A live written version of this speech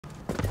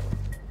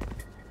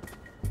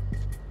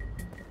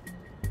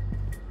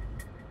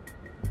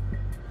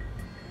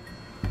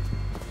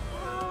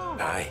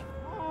Hi.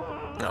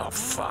 Oh,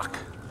 fuck.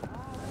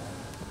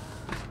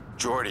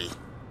 Jordy,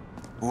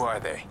 who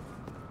are they?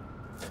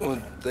 Well,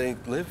 they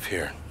live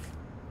here.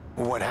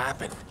 What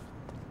happened?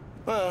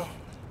 Well,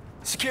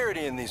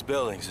 security in these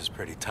buildings is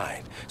pretty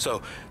tight.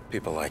 So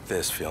people like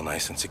this feel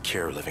nice and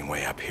secure living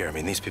way up here. I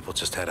mean, these people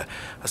just had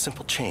a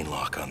simple chain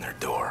lock on their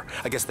door.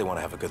 I guess they want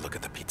to have a good look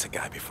at the pizza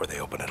guy before they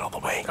open it all the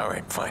way. All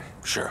right, fine,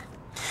 sure.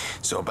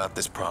 So about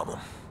this problem.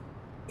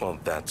 Well,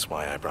 that's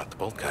why I brought the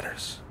bolt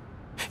cutters.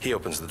 He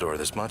opens the door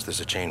this much, there's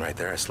a chain right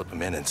there, I slip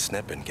him in and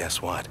snip, and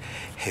guess what?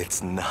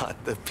 It's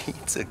not the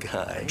pizza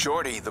guy.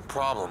 Jordy, the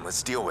problem,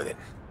 let's deal with it.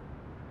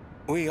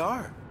 We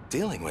are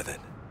dealing with it.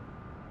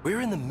 We're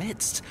in the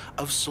midst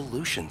of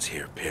solutions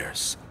here,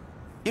 Pierce.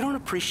 You don't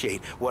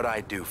appreciate what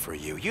I do for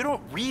you. You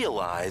don't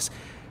realize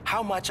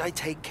how much I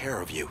take care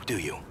of you, do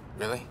you?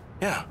 Really?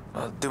 Yeah.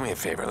 Well, do me a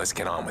favor, let's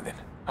get on with it.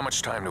 How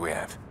much time do we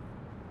have?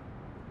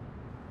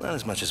 Not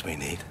as much as we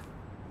need.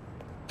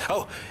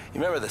 Oh,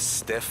 you remember the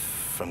stiff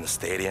from the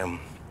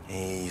stadium?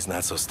 He's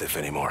not so stiff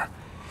anymore.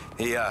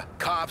 The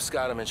cops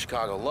got him in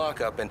Chicago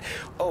lockup, and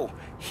oh,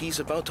 he's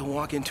about to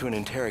walk into an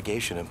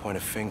interrogation and point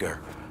a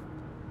finger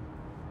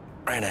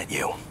right at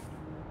you.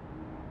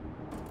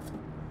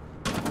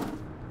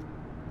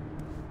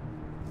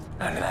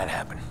 How did that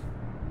happen?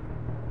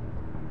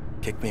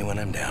 Kick me when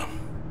I'm down.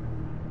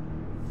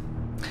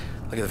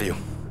 Look at the view.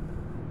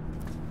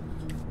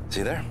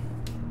 See there?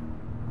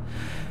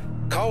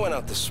 Call went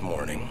out this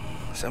morning.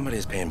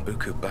 Somebody's paying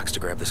buku bucks to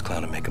grab this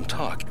clown and make him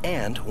talk.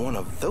 And one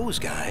of those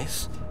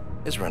guys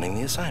is running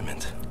the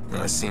assignment.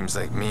 Well, it seems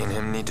like me and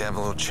him need to have a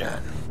little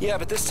chat. Yeah,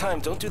 but this time,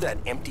 don't do that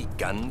empty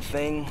gun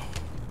thing.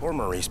 Poor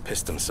Maurice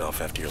pissed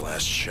himself after your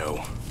last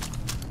show.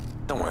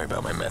 Don't worry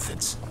about my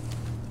methods.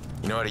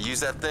 You know how to use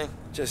that thing?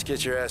 Just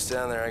get your ass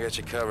down there, I got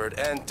you covered.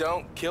 And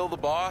don't kill the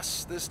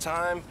boss this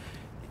time.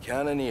 You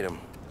kinda need him.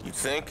 You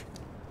think?